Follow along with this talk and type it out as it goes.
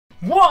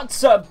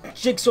What's up,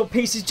 Jigsaw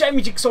pieces?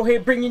 JamieJigsaw here,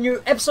 bringing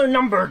you episode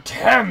number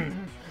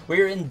 10.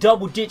 We're in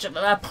double digit of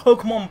our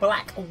Pokemon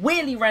Black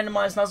Wheelie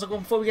Randomized Nuzlocke.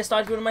 Before we get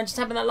started, if you wouldn't mind just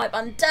tapping that like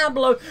button down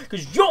below,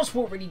 because your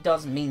support really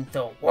does mean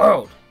the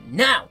world.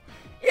 Now,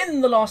 in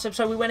the last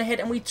episode, we went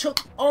ahead and we took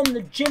on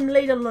the gym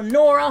leader,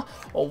 Lenora,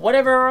 or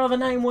whatever her other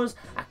name was.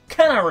 I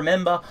cannot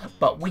remember,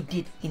 but we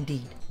did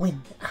indeed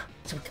win.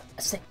 So we got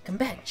a second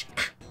badge.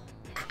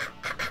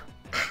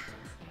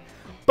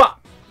 But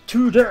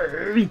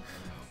today,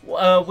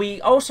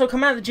 we also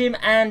come out of the gym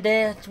and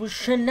there was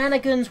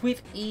shenanigans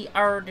with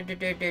what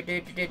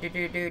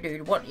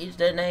is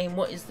the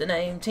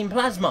name? Team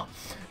Plasma,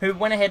 who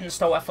went ahead and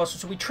stole our fossil.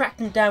 So we tracked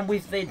them down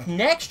with the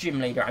next gym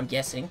leader, I'm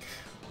guessing,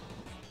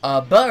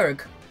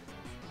 Berg,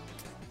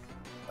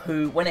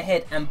 who went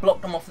ahead and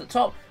blocked them off the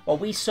top while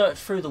we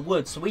searched through the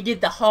woods. So we did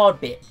the hard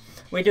bit.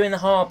 We're doing the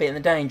hard bit and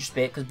the dangerous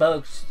bit because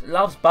Berg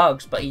loves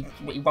bugs, but he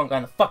won't go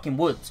in the fucking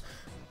woods.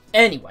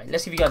 Anyway,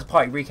 let's give you guys a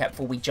party recap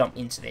before we jump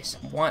into this.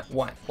 Why?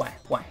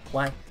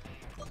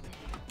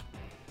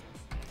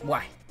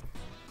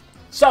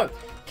 So,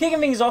 kicking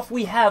things off,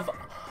 we have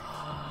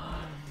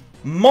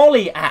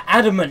Molly at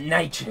Adamant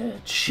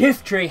Nature,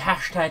 Shiftry,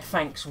 hashtag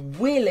thanks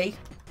Wheelie,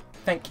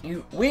 thank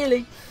you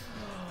Wheelie,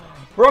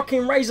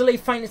 Rocking Razor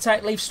Leaf, Faint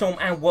Attack, Leaf Storm,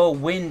 and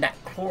Whirlwind at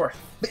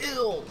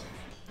Chlorophyll.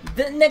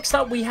 Next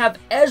up, we have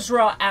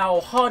Ezra,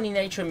 our Hardy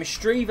Nature,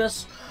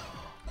 Mischievous.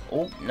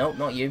 Oh, no,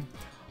 not you.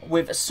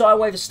 With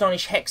Sidewave,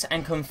 Astonish, Hex,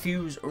 and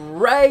Confuse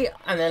Ray.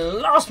 And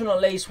then last but not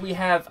least, we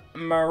have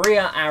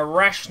Maria, our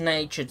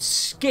rash-natured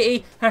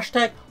Skitty,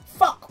 hashtag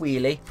fuck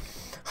Wheelie,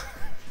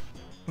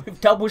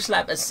 with Double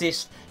Slap,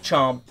 Assist,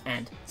 Charm,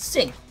 and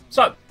Sing.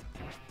 So,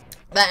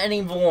 without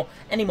any more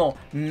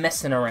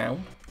messing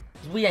around,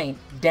 because we ain't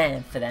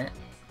down for that,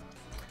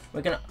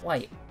 we're gonna,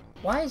 wait,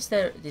 why is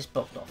there this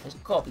blocked off? There's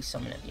gotta be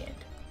something at the end.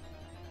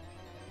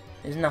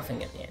 There's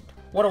nothing at the end.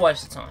 What a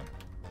waste of time.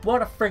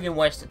 What a friggin'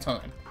 waste of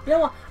time. You know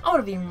what? I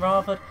would have even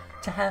rather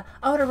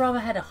rather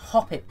had a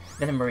Hoppip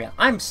than a Maria.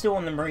 I'm still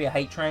on the Maria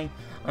hate train.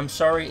 I'm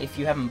sorry if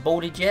you haven't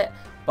boarded yet,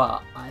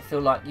 but I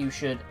feel like you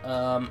should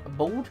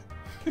board.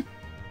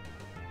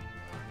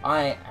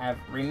 I have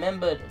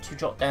remembered to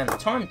jot down the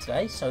time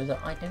today so that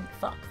I don't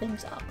fuck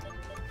things up.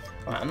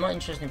 Alright, I'm not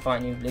interested in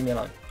fighting you. Leave me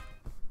alone.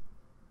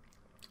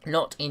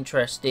 Not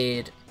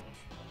interested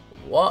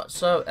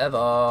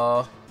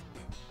whatsoever.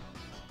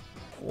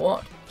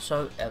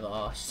 So,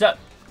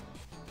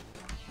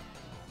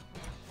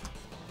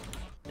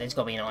 there's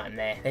gotta be an item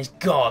there. There's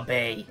gotta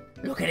be.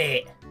 Look at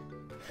it.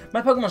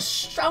 My Pokemon's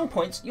strong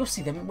points, you'll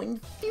see them when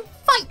you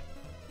fight.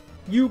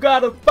 You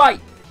gotta fight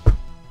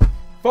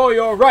for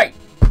your right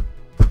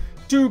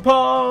to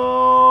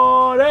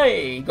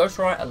party.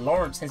 Ghostwriter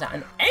Lawrence sends out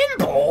an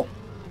Emble.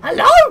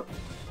 Hello?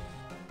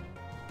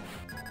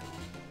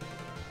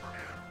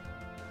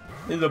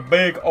 This is a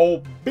big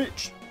old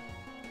bitch.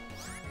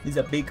 He's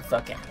a big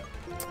fuck out.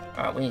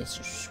 Alright, we need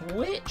to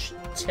switch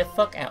to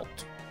fuck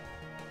out.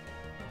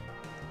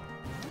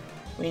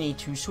 We need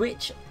to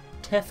switch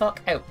to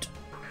fuck out.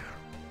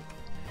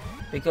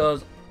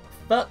 Because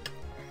fuck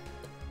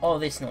all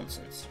this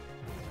nonsense.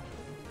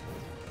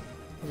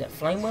 Is that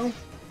Flame Wheel?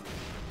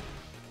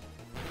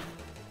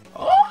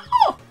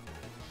 Oh!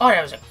 Oh,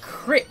 that was a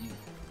crit, you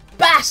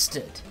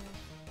bastard!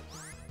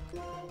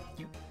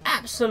 You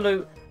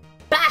absolute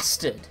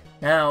bastard!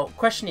 Now,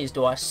 question is,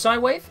 do I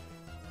Sidewave?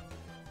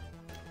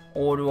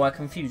 Or do I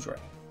Confuse Ray?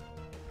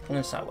 I'm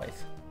going to Sidewave.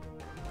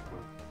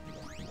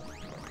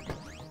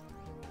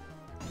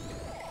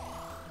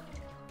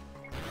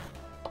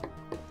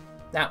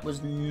 That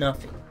was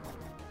nothing.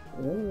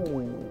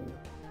 Ooh.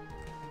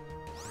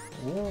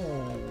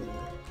 Ooh.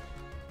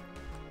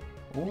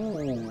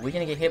 Ooh. We're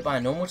gonna get hit by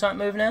a normal type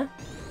move now?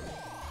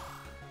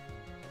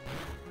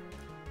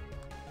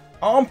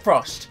 Arm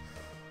Frost!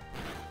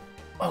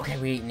 Okay,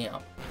 we're eating it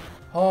up.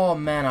 Oh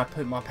man, I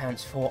pooped my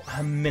pants for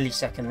a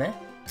millisecond there.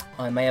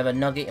 I may have a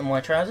nugget in my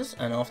trousers,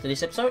 and after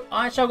this episode,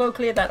 I shall go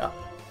clear that up.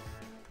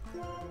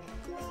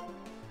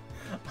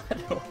 I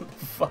don't know what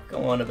the fuck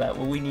I'm on about,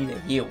 but we need a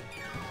heal.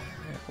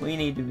 We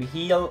need to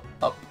heal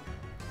up.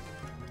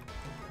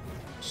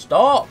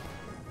 Stop!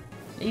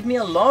 Leave me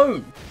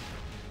alone!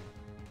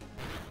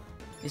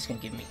 This is going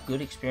to give me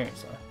good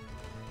experience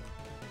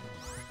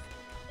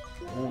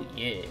though. Oh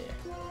yeah.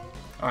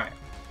 Alright.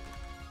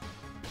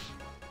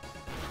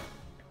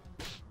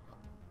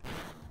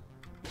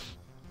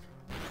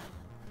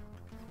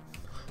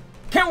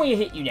 Can we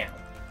hit you now?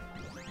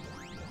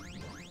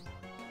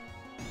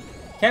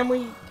 Can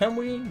we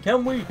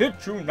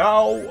hit you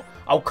now?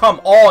 Oh,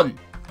 come on!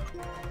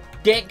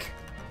 Dick.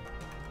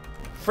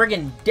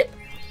 Friggin' dick.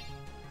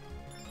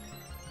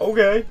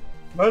 Okay.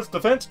 That's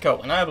defense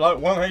coat, and I have like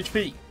 1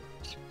 HP.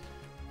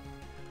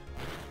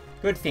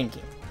 Good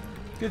thinking.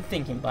 Good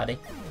thinking, buddy.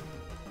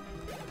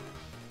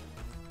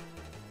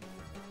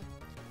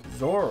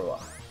 Zora.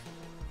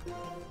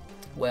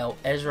 Well,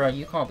 Ezra,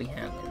 you can't be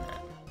handling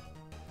that.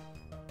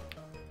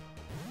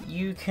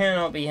 You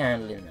cannot be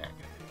handling that.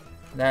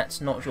 That's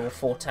not your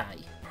forte.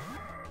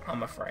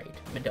 I'm afraid,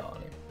 my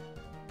darling.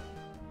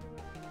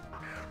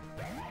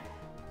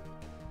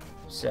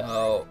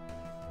 So,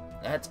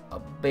 that's a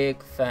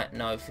big fat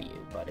no for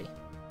you, buddy.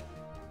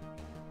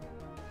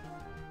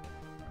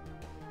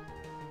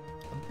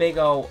 A big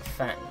old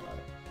fat no.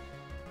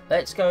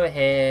 Let's go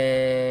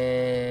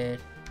ahead...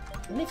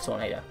 Leaf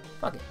Tornado.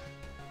 Fuck it.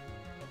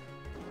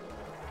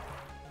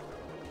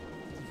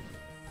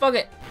 Fuck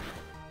it.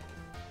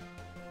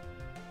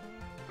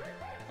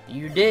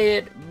 You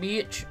did,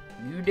 bitch.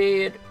 You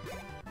did.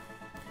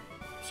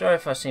 Sorry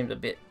if I seemed a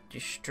bit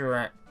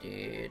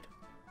distracted.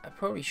 I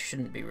probably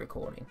shouldn't be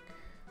recording.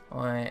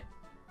 I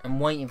am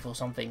waiting for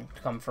something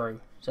to come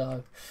through.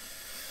 So,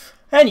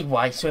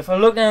 anyway, so if I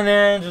look down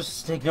there,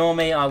 just ignore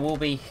me. I will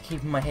be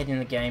keeping my head in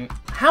the game.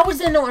 How is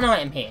there not an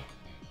item here?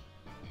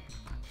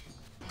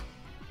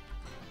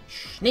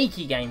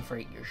 Sneaky Game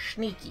Freak, you're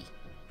sneaky.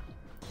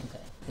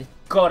 Okay, there's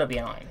gotta be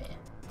an item here.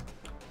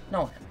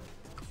 No item.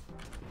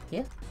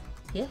 Here?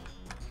 Here?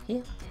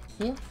 Here?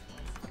 Here?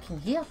 Fucking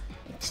here?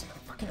 It's no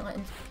fucking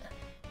items.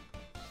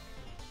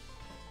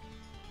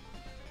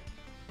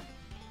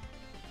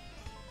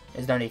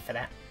 There's no need for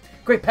that.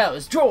 Great power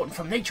is drawn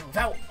from nature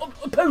without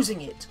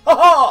opposing it.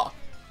 Ha-ha!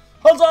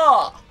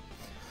 Huzzah!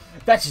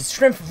 That is the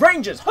strength of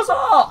rangers.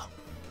 Huzzah!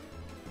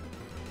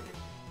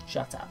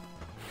 Shut up.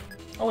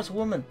 Oh, it's a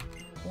woman.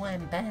 Oh,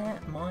 I'm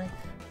bad. My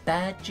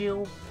bad,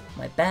 Jill.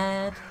 My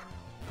bad.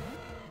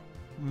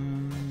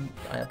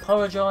 I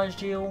apologise,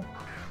 Jill.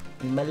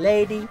 My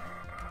lady.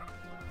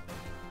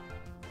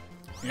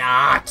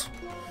 Not.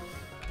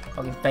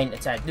 Fucking faint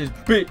attack. This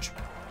bitch.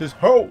 This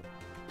hoe.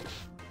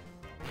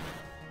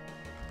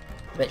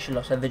 I bet she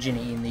lost her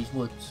virginity in these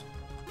woods.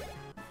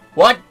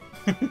 What?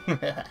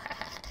 I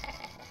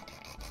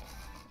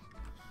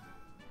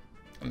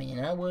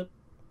mean, I would.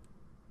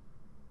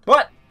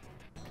 What?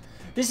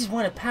 This is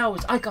one of the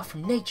powers I got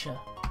from nature.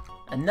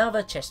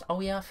 Another chest. Oh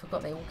yeah, I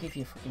forgot they all give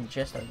you fucking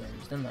chest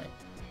overlays, don't they?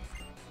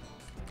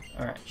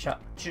 Alright, shut.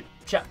 Give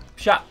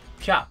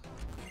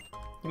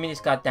me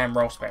this goddamn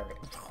raspberry.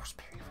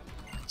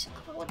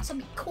 I want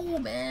something cool,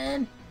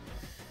 man.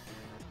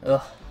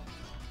 Ugh.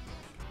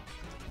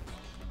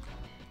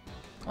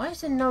 Why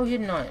is there no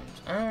hidden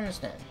items? I don't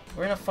understand.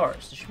 We're in a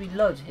forest. There should be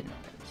loads of hidden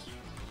items.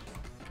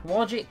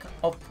 Logic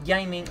of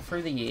gaming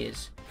through the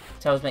years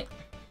tells me,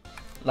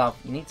 love,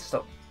 you need to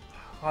stop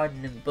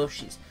hiding in the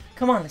bushes.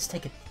 Come on, let's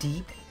take a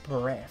deep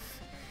breath.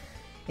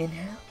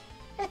 Inhale,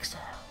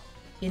 exhale.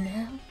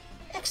 Inhale,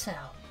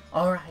 exhale.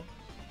 Alright,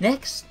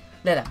 next,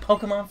 let a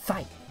Pokemon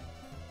fight.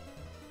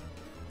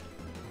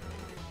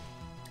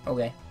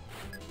 Okay.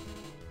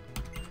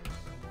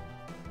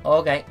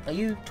 Okay, are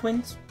you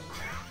twins?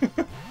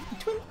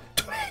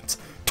 Twins!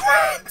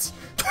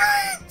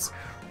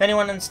 If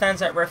anyone understands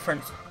that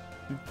reference,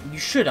 you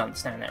should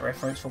understand that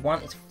reference. For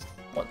one, it's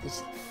what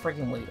this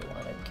friggin' weirdo,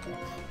 I don't care.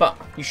 But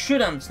you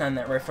should understand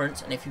that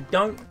reference, and if you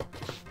don't,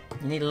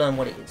 you need to learn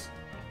what it is.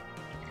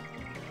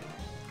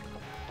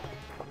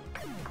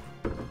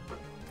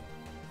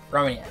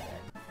 Throwing it out there.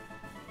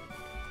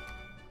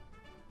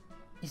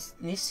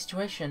 In this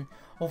situation,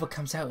 all that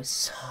comes out is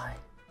sigh.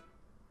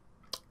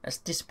 That's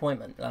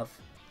disappointment, love.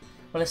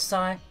 Well, a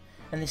sigh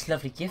and this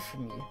lovely gift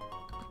from you.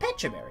 A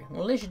Petra berry.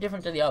 Well, at least you're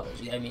different to the others.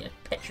 You gave me a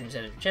Petra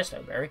instead of a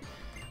Chesto berry.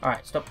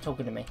 Alright, stop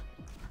talking to me.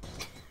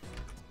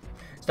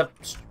 Stop.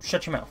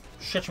 Shut your mouth.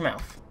 Shut your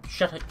mouth.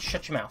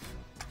 Shut your mouth.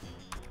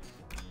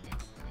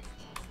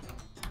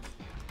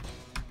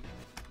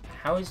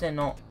 How is there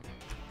not...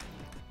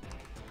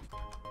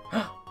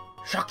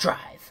 Shock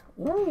Drive!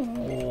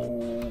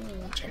 Ooh,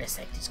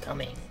 Genesect is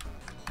coming.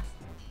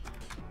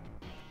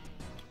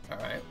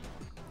 Alright.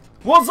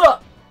 What's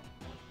up?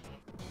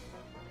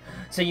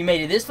 So you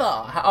made it this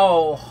far.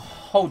 I'll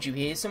hold you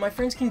here so my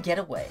friends can get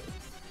away.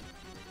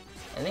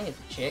 I think it's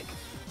a chick.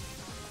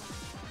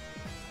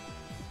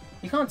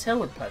 You can't tell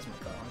with the plasma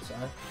car, so...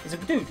 It's a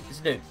dude. It's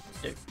a dude. It's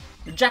a dude.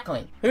 The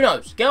Jacqueline. Who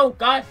knows? Girl?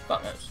 Guy?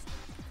 God knows.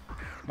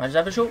 Might just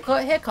have a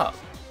shortcut haircut.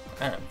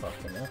 I don't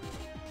fucking know.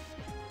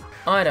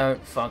 I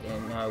don't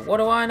fucking know. What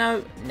do I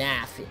know?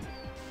 Nothing.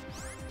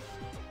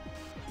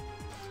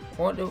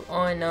 What do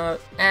I know?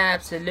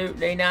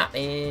 Absolutely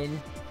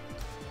nothing.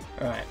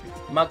 Alright.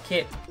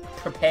 Mudkip,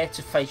 prepare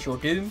to face your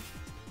doom.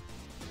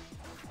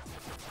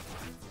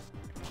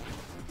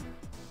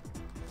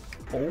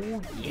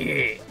 Oh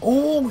yeah.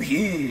 Oh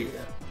yeah.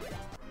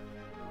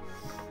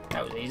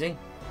 That was easy.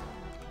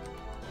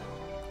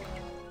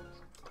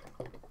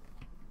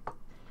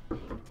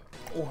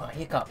 Oh, I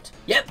hiccuped.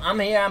 Yep, I'm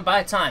here, I'm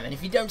by time. And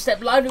if you don't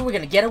step lively, we're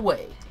gonna get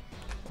away.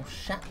 Well,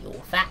 shut your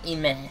fatty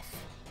mouth.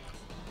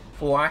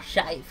 Before I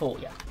shut it for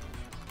you.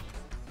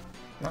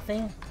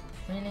 Nothing?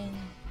 Really?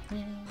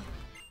 Really?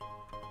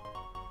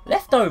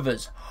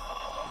 Leftovers!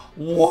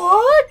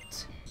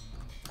 What?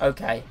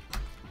 Okay.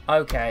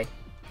 Okay.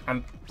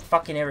 I'm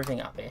fucking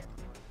everything up here.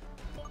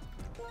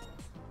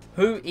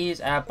 Who is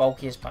our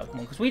bulkiest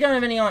Pokemon? Because we don't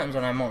have any items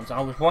on our mons.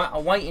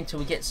 I'll wait until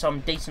we get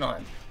some decent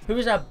items. Who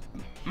is our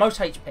most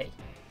HP?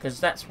 Because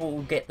that's what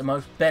will get the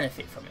most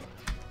benefit from it.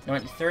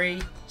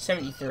 93,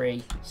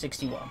 73,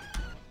 61.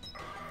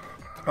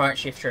 Alright,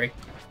 Shiftry.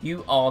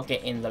 You are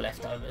getting the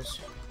leftovers.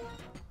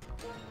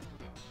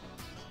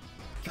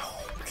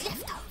 Oh,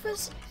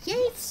 Leftovers?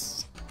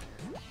 Yes!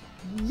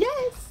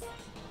 Yes!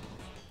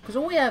 Because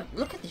all we have...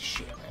 Look at this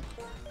shit,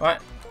 man. Right?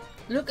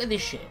 Look at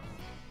this shit.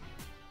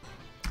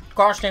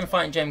 Grass Gem,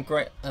 Fighting Gem,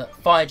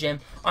 Fire Gem,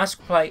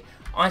 Icicle Plate,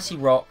 Icy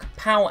Rock,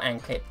 Power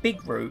Anklet,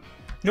 Big Root,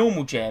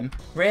 Normal Gem,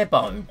 Rare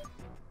Bone,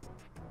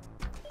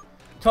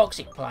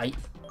 Toxic Plate,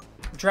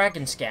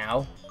 Dragon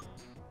Scowl,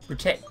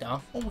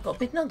 Protector. Oh, we've got a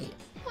Big Nugget.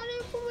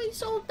 I never really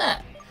sold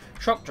that.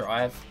 Shock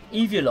Drive,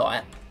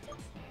 Eviolite.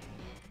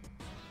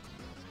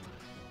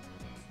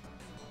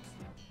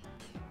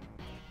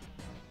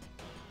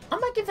 I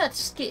might give that to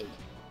Skitty.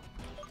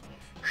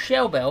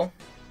 Shell Bell.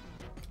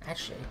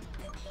 Actually.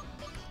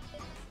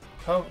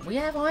 Oh, we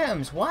have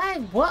items. Why?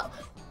 What?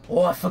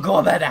 Oh, I forgot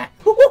about that.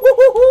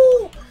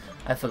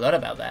 I forgot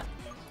about that.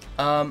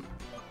 I'm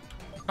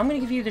going to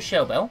give you the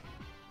Shell Bell.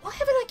 Why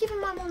haven't I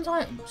given my mons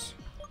items?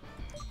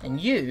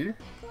 And you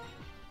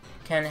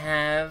can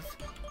have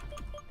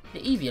the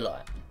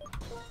Eviolite.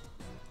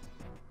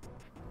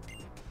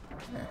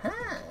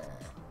 Aha.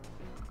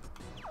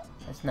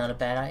 That's not a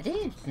bad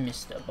idea,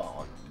 Mr.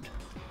 Bond.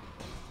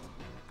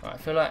 Right, I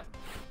feel like...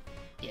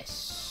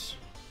 Yes.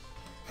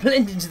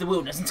 Blend into the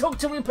wilderness and talk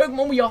to your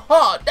Pokemon with your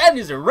heart. That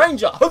is a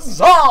ranger.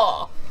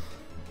 Huzzah!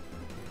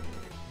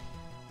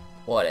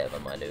 Whatever,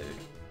 my dude.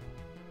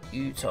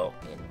 You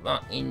talking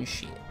fucking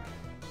shit.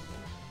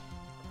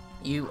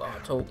 You are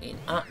talking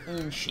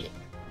shit.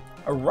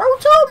 A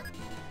Rotom?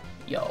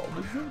 Yo,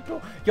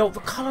 the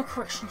color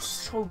correction's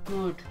so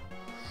good.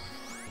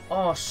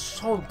 Oh,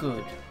 so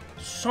good.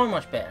 So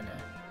much better now.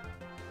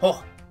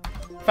 Oh,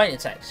 Faint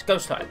Attacks,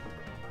 Ghost type.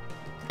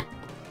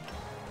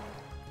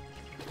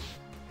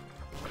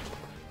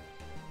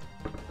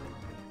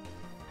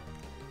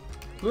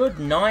 Good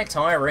night,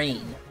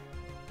 Irene.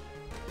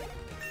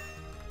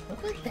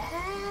 Look at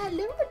that,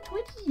 level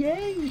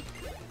 28.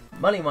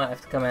 Money might have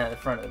to come out of the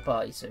front of the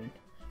party soon.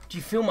 Do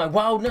you feel my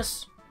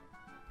wildness?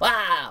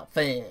 Wow,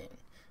 thing.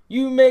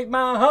 You make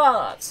my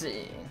heart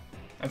sing.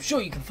 I'm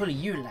sure you can fully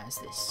utilize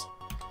this.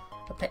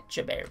 A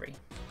Pecha Berry.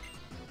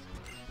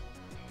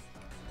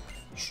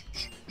 Shh,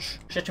 shh, shh.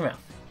 Shut your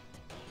mouth.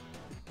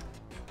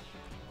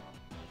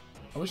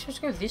 Are we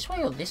supposed to go this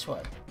way or this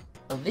way?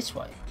 Or this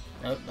way?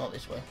 No, not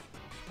this way.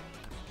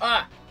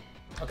 Ah!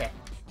 Okay.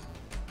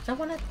 So I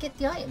want to get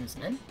the items,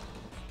 man.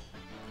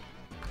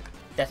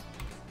 That's...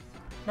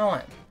 No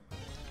item.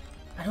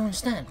 I don't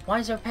understand. Why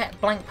is there a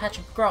blank patch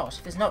of grass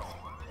if there's no...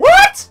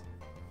 What?!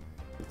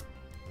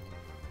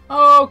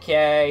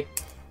 Okay.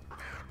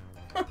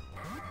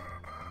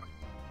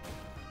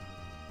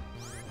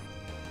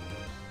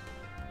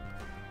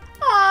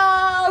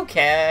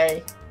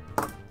 Okay.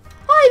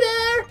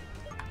 Hi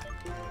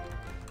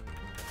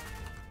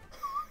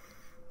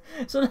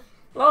there! So,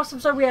 last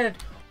episode we had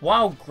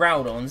wild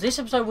Groudons. This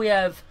episode we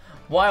have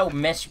wild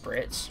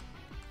Mesprits.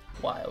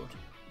 Wild.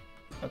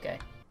 Okay.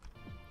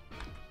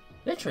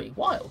 Literally,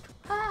 wild.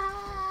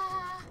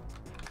 Ah.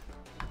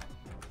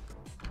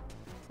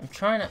 I'm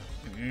trying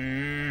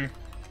to...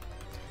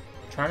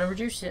 trying to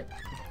reduce it.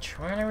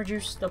 Trying to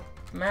reduce the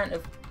amount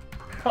of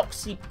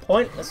poxy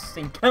pointless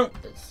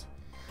encounters.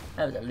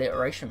 That was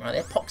alliteration right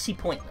there. Poxy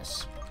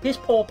pointless. Piss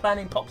poor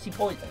planning, poxy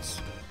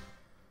pointless.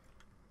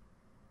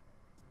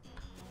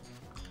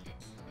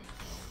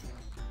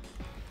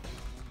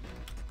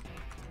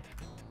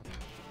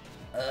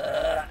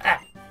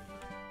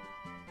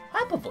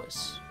 Hyper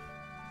Voice.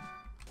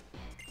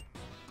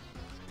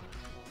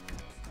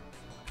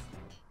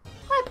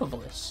 Hyper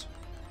Voice.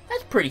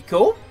 That's pretty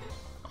cool.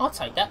 I'll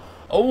take that.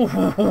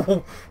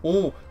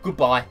 Oh,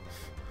 goodbye.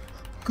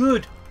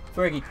 Good.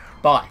 Very good.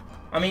 Bye.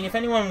 I mean, if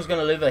anyone was going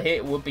to live a hit,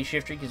 it would be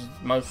Shiftry because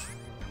it's most...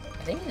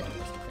 I think it's the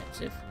most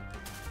offensive.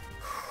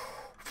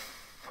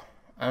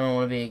 I don't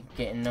want to be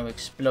getting no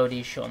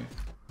explosion.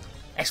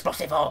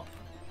 Explosivo!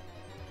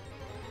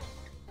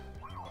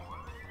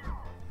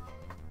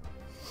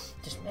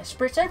 Just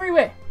Mesprits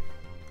everywhere.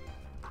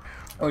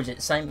 Or is it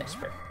the same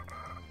Mesprit?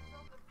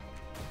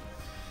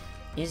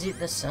 Is it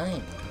the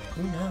same?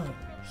 Who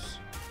knows?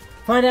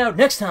 Find out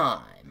next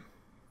time!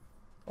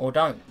 Or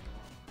don't.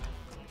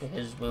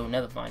 Because we'll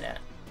never find out.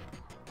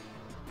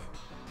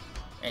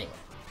 Anyway.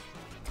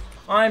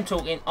 I'm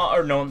talking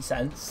utter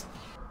nonsense.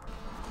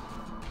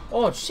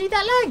 Oh, did you see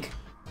that leg?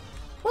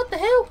 What the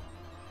hell?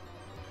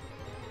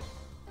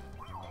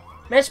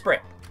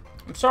 Mesprit.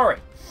 I'm sorry.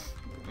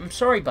 I'm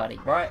sorry, buddy,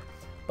 right?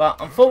 But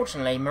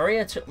unfortunately,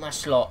 Maria took my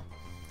slot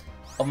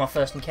of my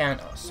first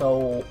encounter,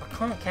 so I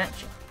can't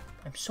catch her.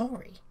 I'm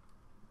sorry.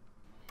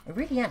 I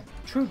really am.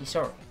 Truly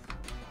sorry.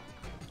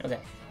 Okay.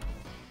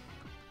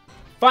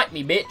 Fight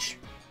me, bitch.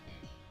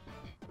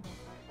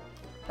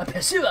 A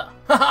pursuer!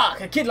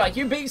 Haha! A kid like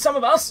you beat some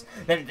of us?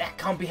 Then that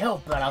can't be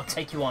helped, but I'll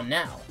take you on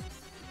now.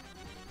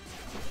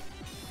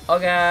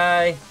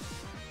 Okay.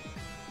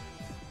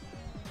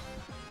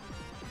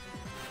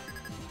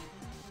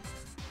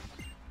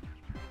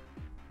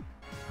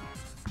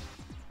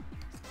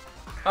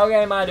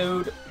 Okay, my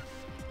dude.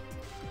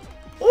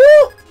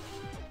 Ooh!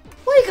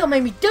 Why you gonna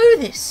make me do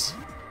this?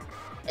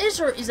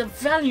 Ezra is a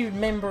valued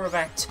member of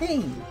our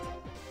team.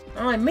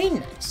 I mean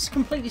that. It's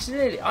completely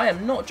sincerely. I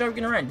am not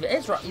joking around.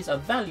 Ezra is a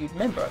valued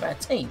member of our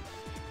team.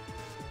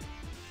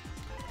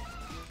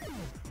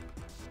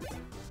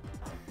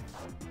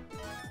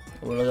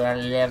 Look at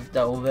the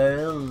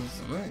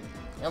leftovers.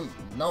 Yum,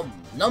 nom,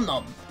 nom,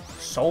 nom.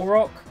 Soul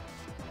Rock.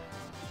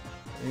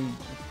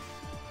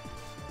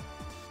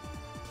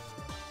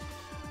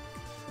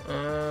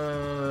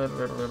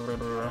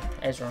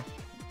 Ezra.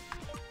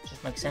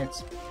 Just makes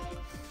sense.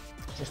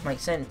 Just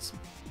makes sense.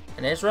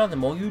 And Ezra, the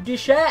more you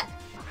dish out,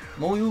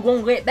 the more you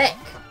gonna get back.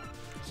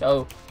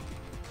 So,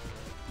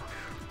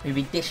 we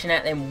be dishing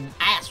out them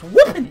ass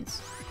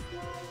whoopings.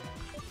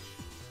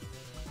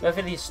 Go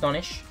for the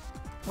Astonish.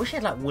 Wish I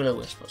had like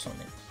Will-O-Wisp or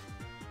something.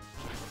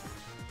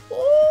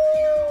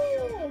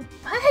 Oh,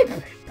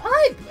 baby,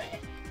 baby.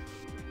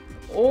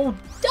 Oh,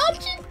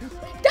 dodging,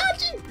 we're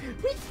dodging,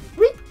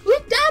 we're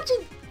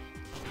dodging.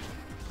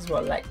 This is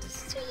what I like to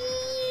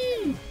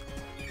see.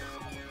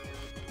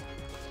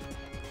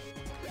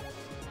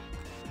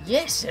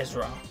 Yes,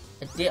 Ezra.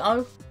 A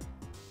Ditto.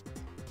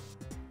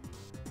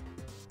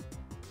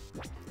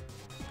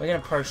 We're gonna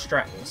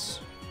pro-strat this.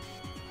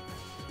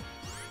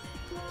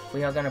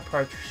 We are gonna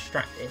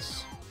pro-strat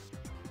this.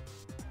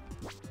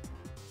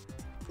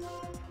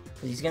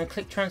 Because he's gonna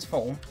click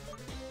transform.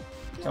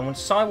 So I'm gonna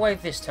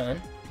sidewave this turn.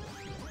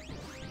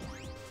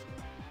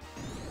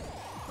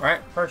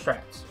 Right,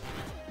 pro-strats.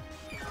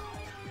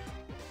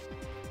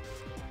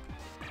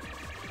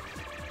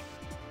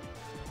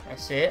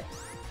 That's it.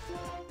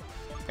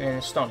 And then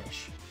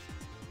Astonish.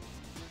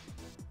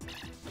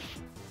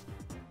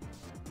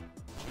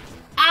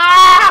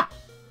 Ah!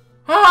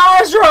 Ah,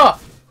 Ezra!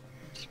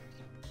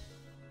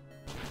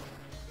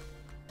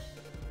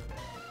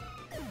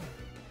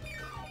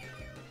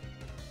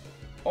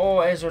 Oh,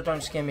 Ezra,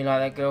 don't scare me like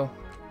that, girl.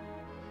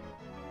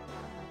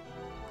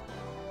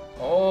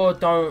 Oh,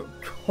 don't.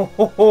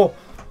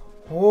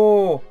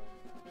 Oh.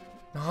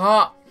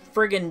 Hot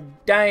friggin'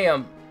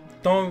 damn.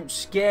 Don't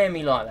scare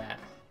me like that.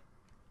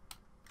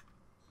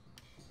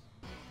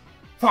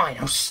 Fine,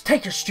 I'll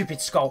take your stupid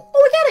skull.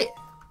 Oh, we got it!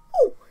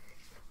 Oh!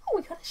 Oh,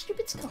 we got a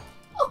stupid skull.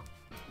 Oh!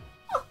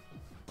 Oh!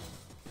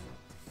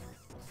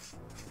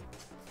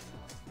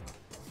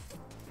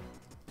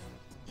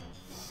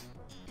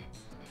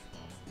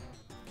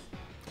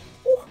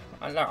 Oh!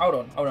 No, hold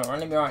on.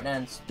 Let me write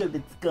down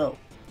stupid skull.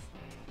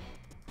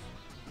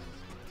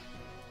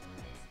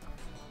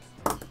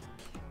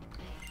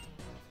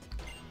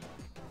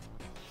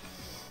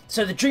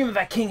 So the dream of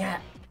our king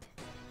had...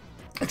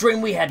 A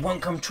dream we had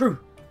won't come true.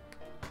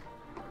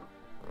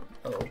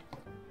 Oh.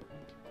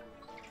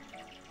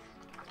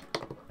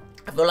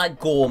 I feel like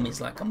Gorm is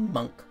like a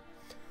monk.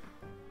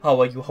 How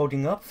are you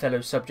holding up,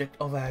 fellow subject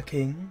of our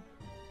king?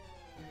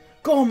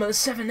 Gorm of the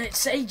Seven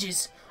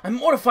Sages! I'm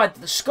mortified that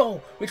the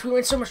skull, which we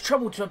went so much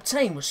trouble to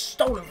obtain, was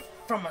stolen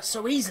from us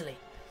so easily.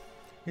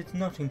 It's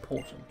not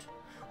important.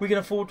 We can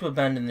afford to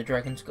abandon the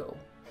dragon skull.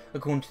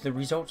 According to the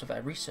results of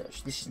our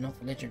research, this is not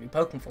the legendary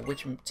Pokemon for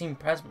which Team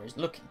Plasma is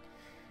looking,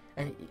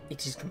 and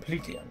it is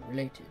completely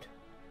unrelated.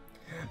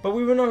 But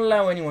we will not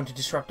allow anyone to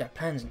disrupt our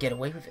plans and get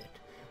away with it.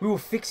 We will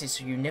fix it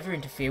so you never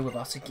interfere with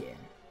us again.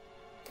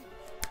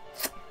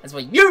 That's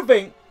what you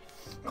think!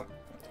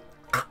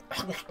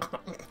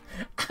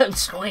 Oh,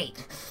 sweet.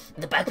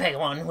 The backpack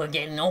one were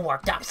getting all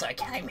worked up, so I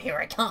came. Here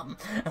I come.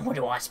 And what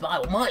do I spy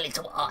with my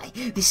little eye?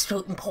 This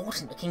so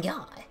important looking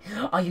guy.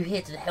 Are you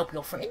here to help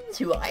your friends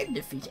who I've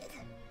defeated?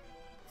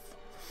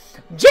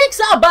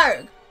 Jigsaw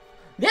Berg!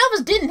 The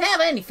others didn't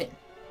have anything.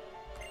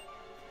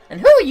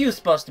 And who are you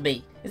supposed to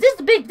be? Is this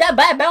the big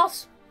bad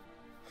boss?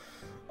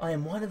 I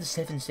am one of the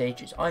Seven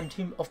Sages. I am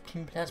Team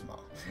Plasma.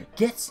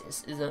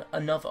 Getsis is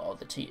another of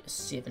the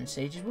Seven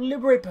Sages will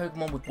liberate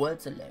Pokemon with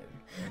words alone.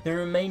 The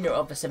remainder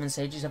of the Seven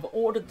Sages have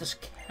ordered the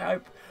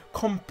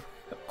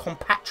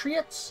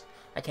compatriots,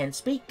 I can't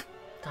speak,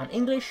 can't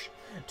English,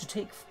 to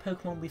take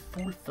Pokemon with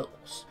full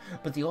force.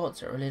 But the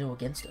odds are a little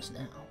against us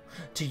now.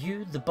 To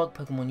you, the bug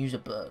Pokemon user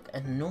Berg,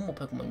 and the normal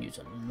Pokemon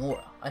user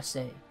Lenora, I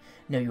say,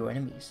 know your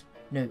enemies,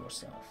 know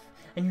yourself,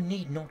 and you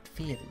need not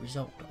fear the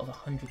result of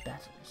 100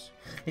 battles.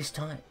 This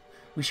time,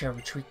 we shall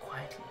retreat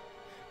quietly.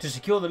 To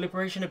secure the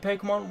liberation of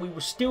Pokemon, we will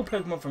steal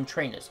Pokemon from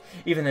trainers.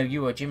 Even though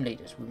you are gym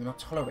leaders, we will not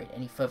tolerate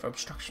any further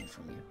obstruction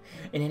from you.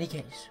 In any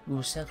case, we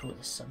will settle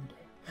this someday.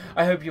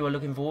 I hope you are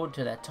looking forward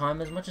to that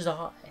time as much as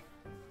I.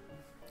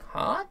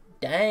 Hot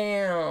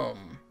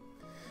damn.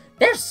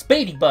 There's a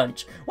Speedy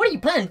Bunch. What are you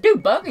planning to do,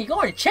 Bug? Are you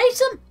going to chase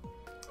them?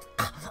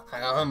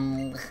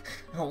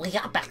 We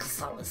got back to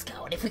Solid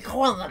Go, and if we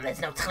call them,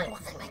 there's no telling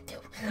what they might do.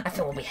 I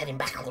think we'll be heading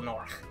back to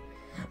Lenora.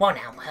 Well,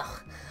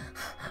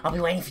 I'll be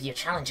waiting for your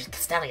challenge at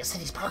Castelia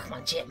City's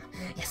Pokemon Gym.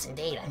 Yes,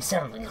 indeed, I'm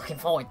certainly looking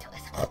forward to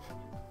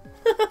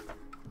it.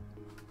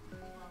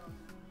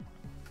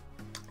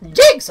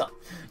 Jigsaw!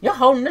 You're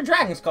holding the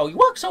Dragon Skull. You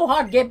worked so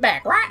hard to get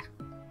back, right?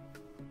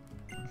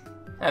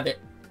 Have it.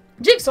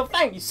 Jigsaw,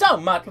 thank you so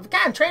much. With a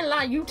kind trainer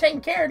like you taking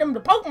care of them,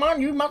 the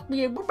Pokemon, you must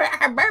be a...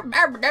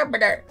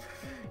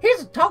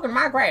 Here's a token of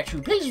my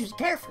gratitude. Please use it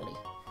carefully.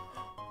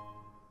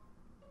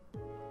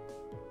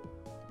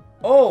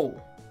 Oh.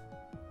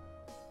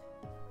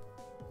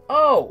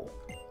 Oh!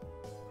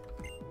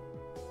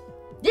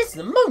 This is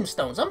the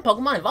Moonstone. Some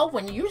Pokemon evolve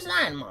when you use an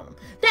item on them.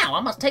 Now, I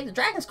must take the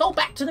Dragon Skull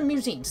back to the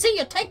museum. See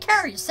you. Take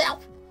care of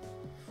yourself.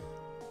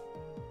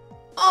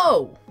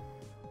 Oh!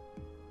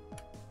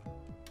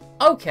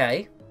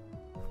 Okay.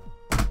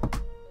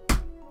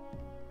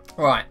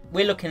 Right,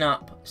 we're looking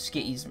up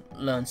Skitty's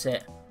learn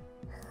set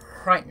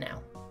right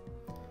now.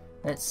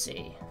 Let's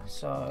see.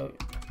 So,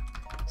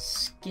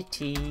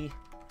 Skitty,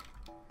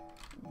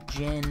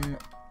 Gen...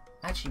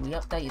 Actually, we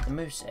updated the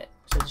moveset,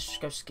 so let's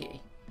just go Skitty.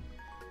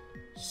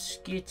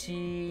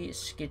 Skitty,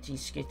 Skitty,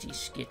 Skitty,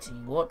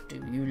 Skitty. What do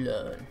you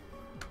learn?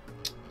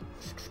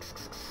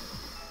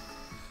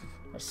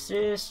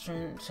 Assist,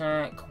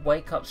 attack,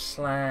 wake up,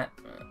 slap.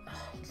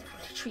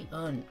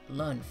 Literally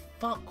learn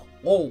fuck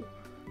all.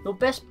 Your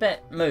best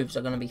bet moves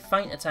are going to be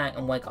feint attack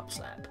and wake up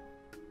slap.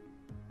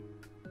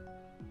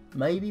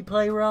 Maybe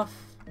play rough.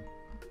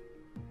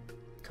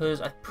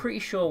 Because I'm pretty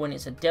sure when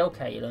it's a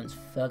Delca he learns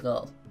fuck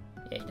all.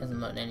 Yeah, he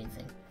doesn't learn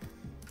anything.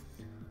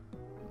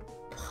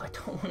 I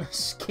don't want to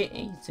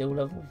Skitty till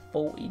level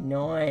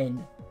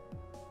 49.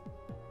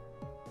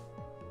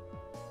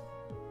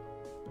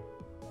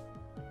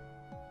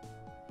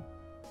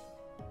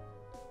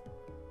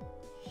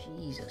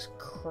 Jesus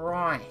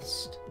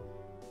Christ.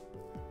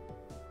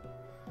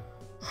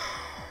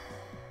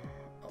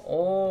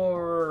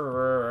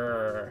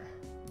 Or...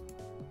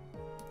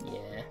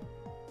 yeah.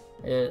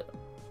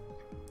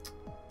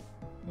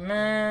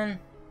 Man.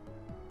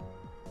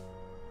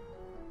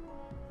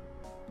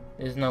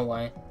 There's no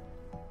way.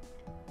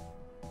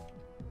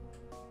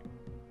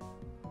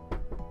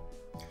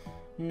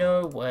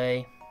 No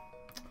way.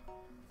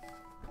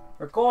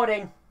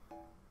 Recording.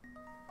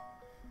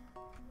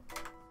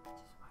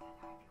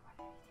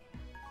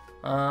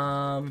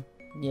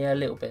 Yeah, a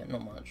little bit,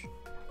 not much.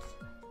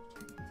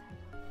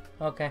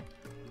 Okay.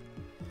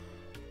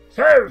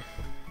 So,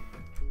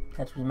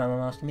 that's what my mum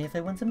asked me if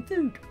they want some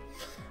food.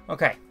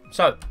 Okay,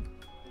 so,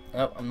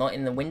 oh, I'm not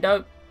in the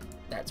window.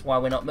 That's why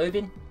we're not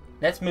moving.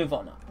 Let's move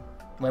on up.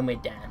 When we're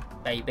down,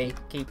 baby,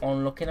 keep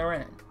on looking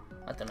around.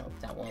 I don't know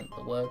if that weren't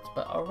the words,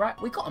 but alright,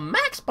 we got a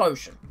max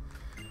potion.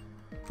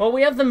 Well,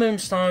 we have the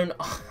Moonstone.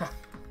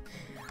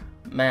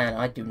 Man,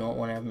 I do not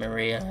want to have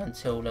Maria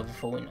until level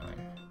 49.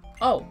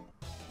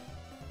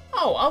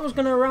 Oh, I was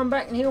gonna run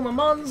back and heal my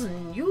mons,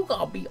 and you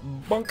gotta be a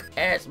bunk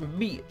ass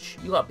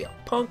bitch. You gotta be a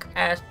punk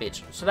ass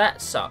bitch. So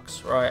that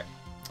sucks, right?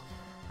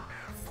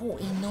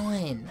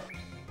 49.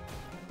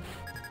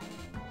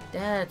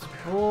 That's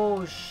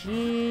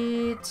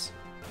bullshit.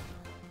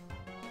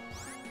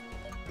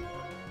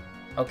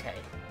 Okay,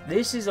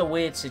 this is a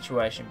weird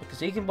situation because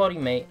he can body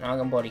me and I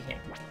can body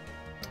him.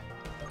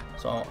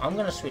 So I'm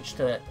gonna switch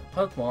to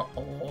Pokemon.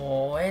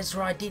 Oh,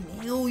 Ezra, I didn't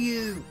heal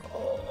you.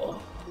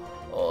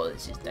 Oh,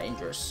 this is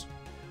dangerous.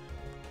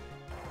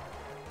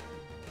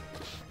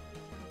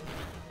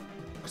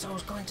 Because I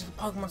was going to the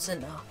Pokemon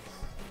Center.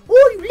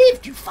 Oh, you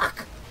lived, you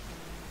fuck!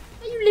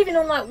 Are you living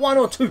on like 1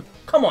 or 2?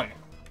 Come on.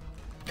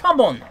 Come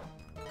on.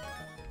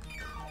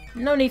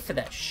 No need for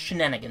that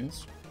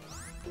shenanigans.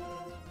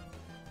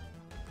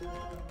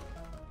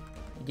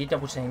 He did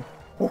double team.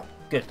 Oh,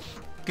 good.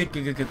 Good.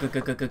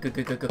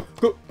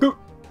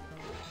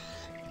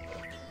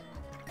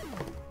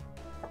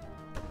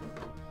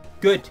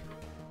 Good.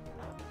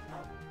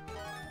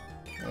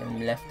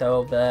 And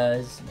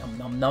leftovers.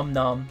 Nom nom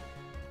nom.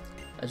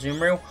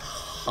 Azumarill.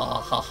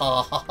 Ha ha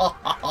ha ha ha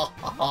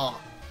ha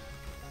ha.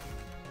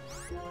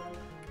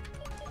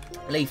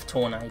 Leaf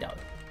tornado.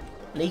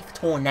 Leaf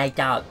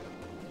tornado.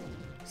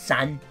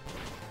 Son.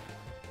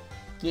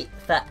 Get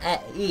for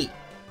it.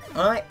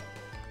 Alright.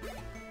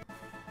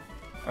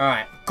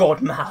 Alright.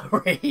 God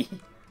Maori.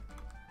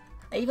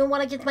 I even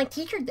won against my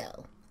teacher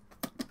though.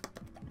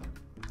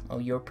 Oh,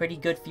 you're pretty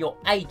good for your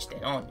age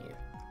then, aren't you?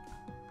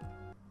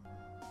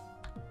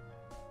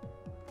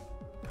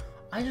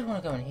 I just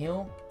want to go and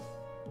heal.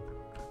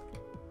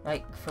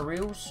 Like, for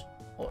reals?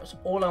 That's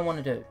all I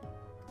want to do.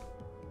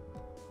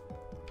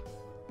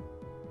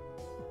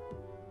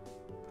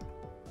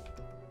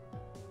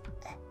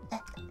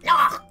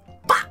 Ah,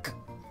 fuck!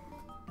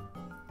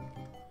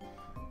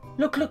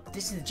 Look,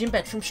 this is the gym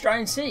badge from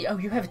Strian City. Oh,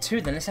 you have it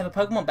too, then let's have a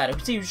Pokemon battle.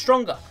 See who's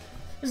stronger.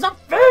 It's not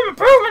fair,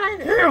 Pokemon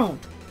ain't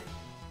healed!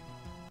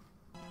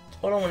 That's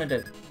all I want to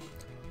do.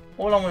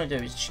 All I want to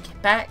do is just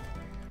get back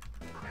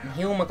and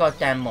heal my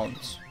goddamn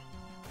mons.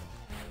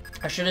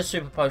 I should have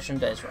Super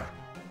Potioned Ezra.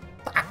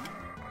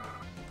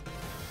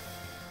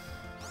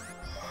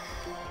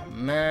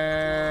 Man.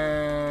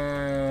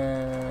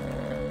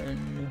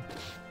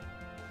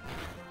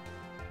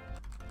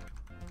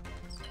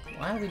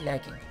 Why are we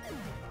lagging?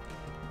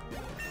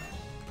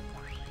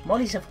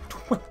 Molly's level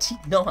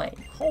 29.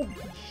 Holy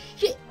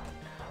shit.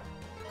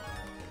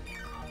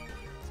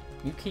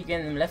 You keep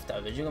getting them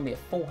leftovers, you're going to be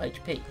at full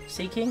HP.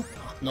 Seeking?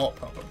 Oh, not a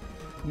problem.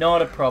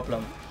 Not a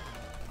problem.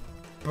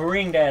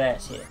 Bring that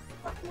ass here.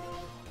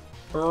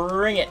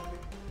 Bring it.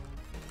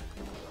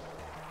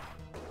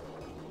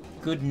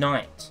 Good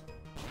night.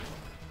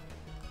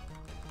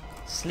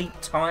 Sleep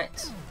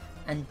tight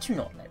and do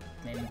not let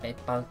them bed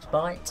bugs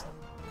bite.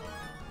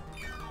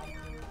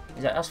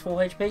 Is that us full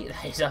HP?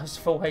 That is us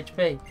full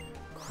HP.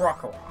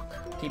 Rock.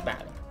 Keep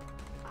battling.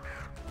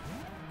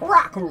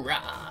 Rock.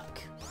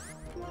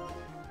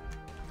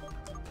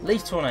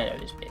 Leaf tornado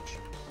this bitch.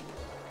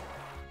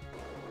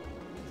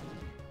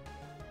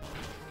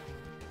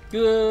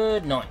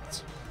 Good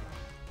night.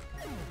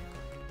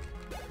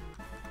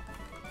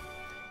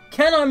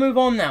 Can I move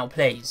on now,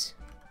 please?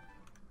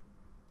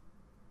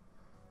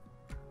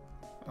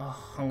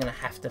 Oh, I'm gonna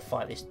have to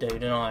fight this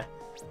dude, and I.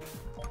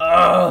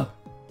 Ugh.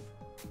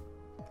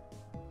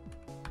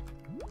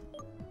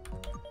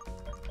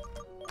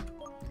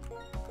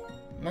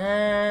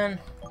 Man.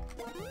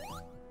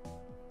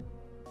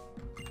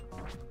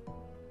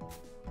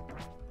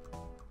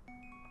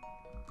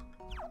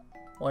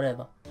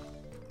 Whatever.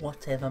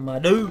 Whatever, my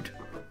dude.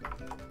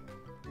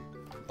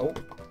 Oh.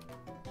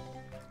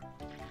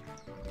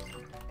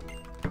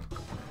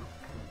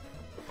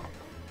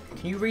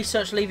 Can you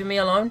research leaving me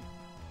alone?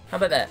 How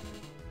about that?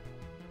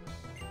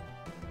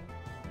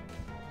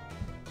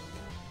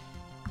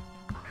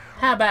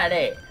 How about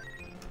it?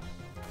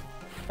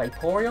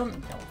 Vaporeon?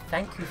 No,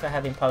 thank you for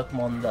having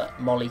Pokemon that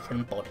Molly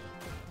can body.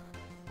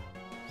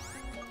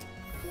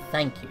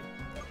 Thank you.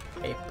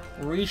 I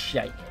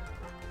appreciate it.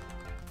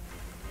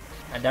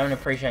 I don't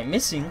appreciate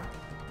missing.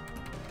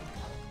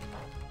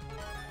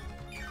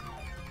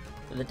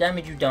 For the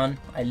damage you've done,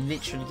 I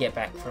literally get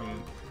back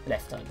from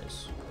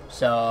leftovers.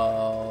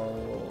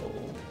 So...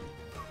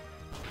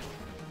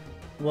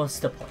 what's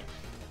the point?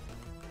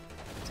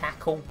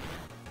 Tackle.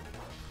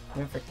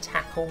 Going for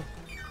tackle.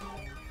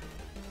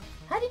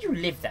 How did you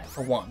live that,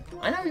 for one?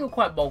 I know you're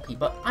quite bulky,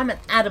 but I'm an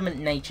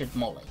adamant-natured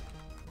Molly.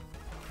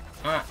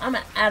 I'm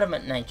an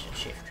adamant-natured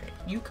Shiftry.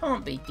 You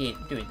can't be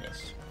doing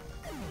this.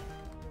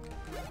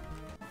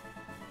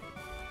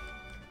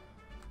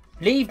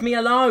 Leave me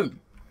alone!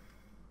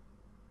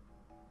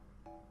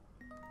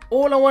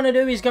 All I want to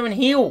do is go and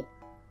heal.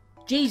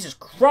 Jesus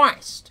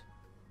Christ!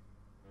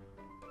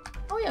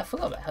 Oh yeah, I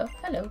forgot about her.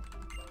 Hello.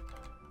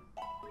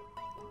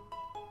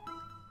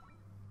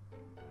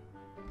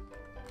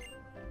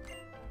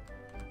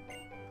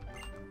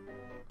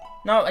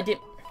 No, I did.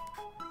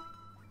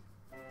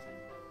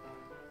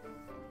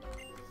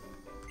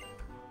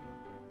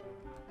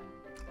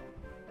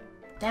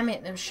 Damn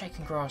it, there was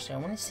shaking grass there. I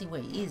want to see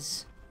where he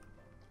is.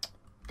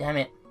 Damn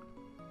it.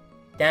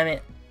 Damn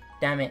it.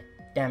 Damn it.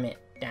 Damn it.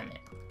 Damn it.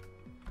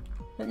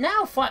 But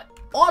now fight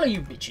all of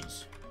you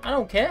bitches. I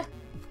don't care.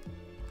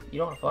 You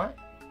don't want to fight?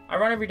 I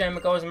run every day.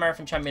 My goal is a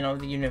marathon champion of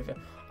the universe.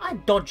 I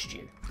dodged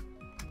you.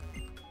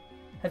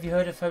 Have you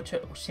heard of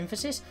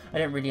photosynthesis? I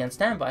don't really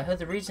understand, but I heard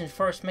the reason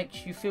forest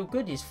makes you feel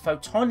good is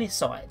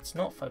photonicides,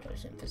 not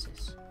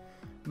photosynthesis.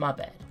 My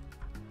bad.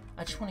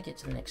 I just want to get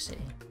to the next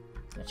city.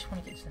 I just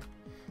want to get to...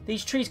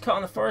 These trees cut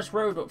on the forest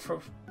road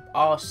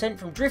are sent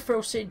from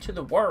Driftville City to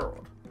the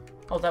world.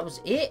 Oh, that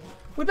was it?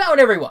 We battled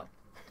everyone.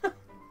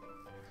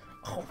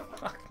 Oh,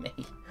 fuck me.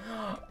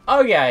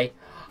 Okay.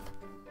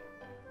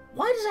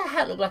 Why does that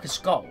hat look like a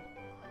skull?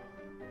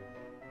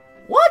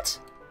 What?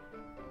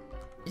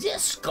 Is it a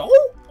skull?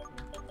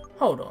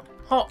 Hold on.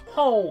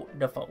 Hold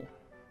the phone.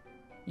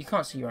 You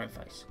can't see your own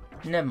face.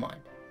 Never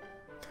mind.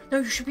 No,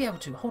 you should be able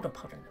to. Hold up,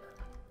 hold on.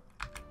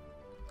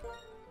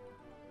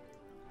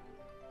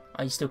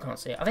 Oh, you still can't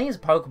see it. I think it's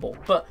a Pokeball.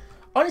 But,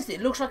 honestly,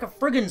 it looks like a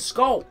friggin'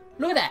 skull.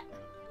 Look at that.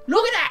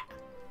 Look at that!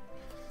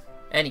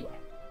 Anyway.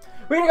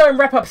 We're going to go and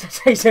wrap up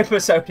today's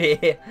episode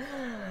here.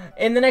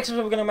 In the next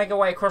episode, we're going to make our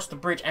way across the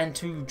bridge and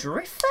to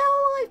Driftville,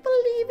 I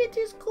believe it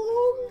is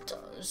called.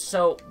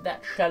 So,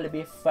 that shall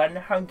be fun,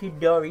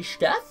 hunky-dory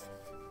stuff.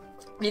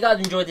 If you guys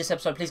enjoyed this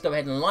episode, please go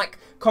ahead and like,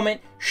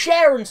 comment,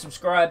 share, and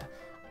subscribe.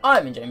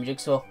 I'm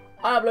JamieJigsaw.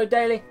 I upload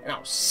daily, and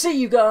I'll see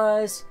you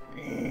guys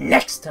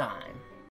next time.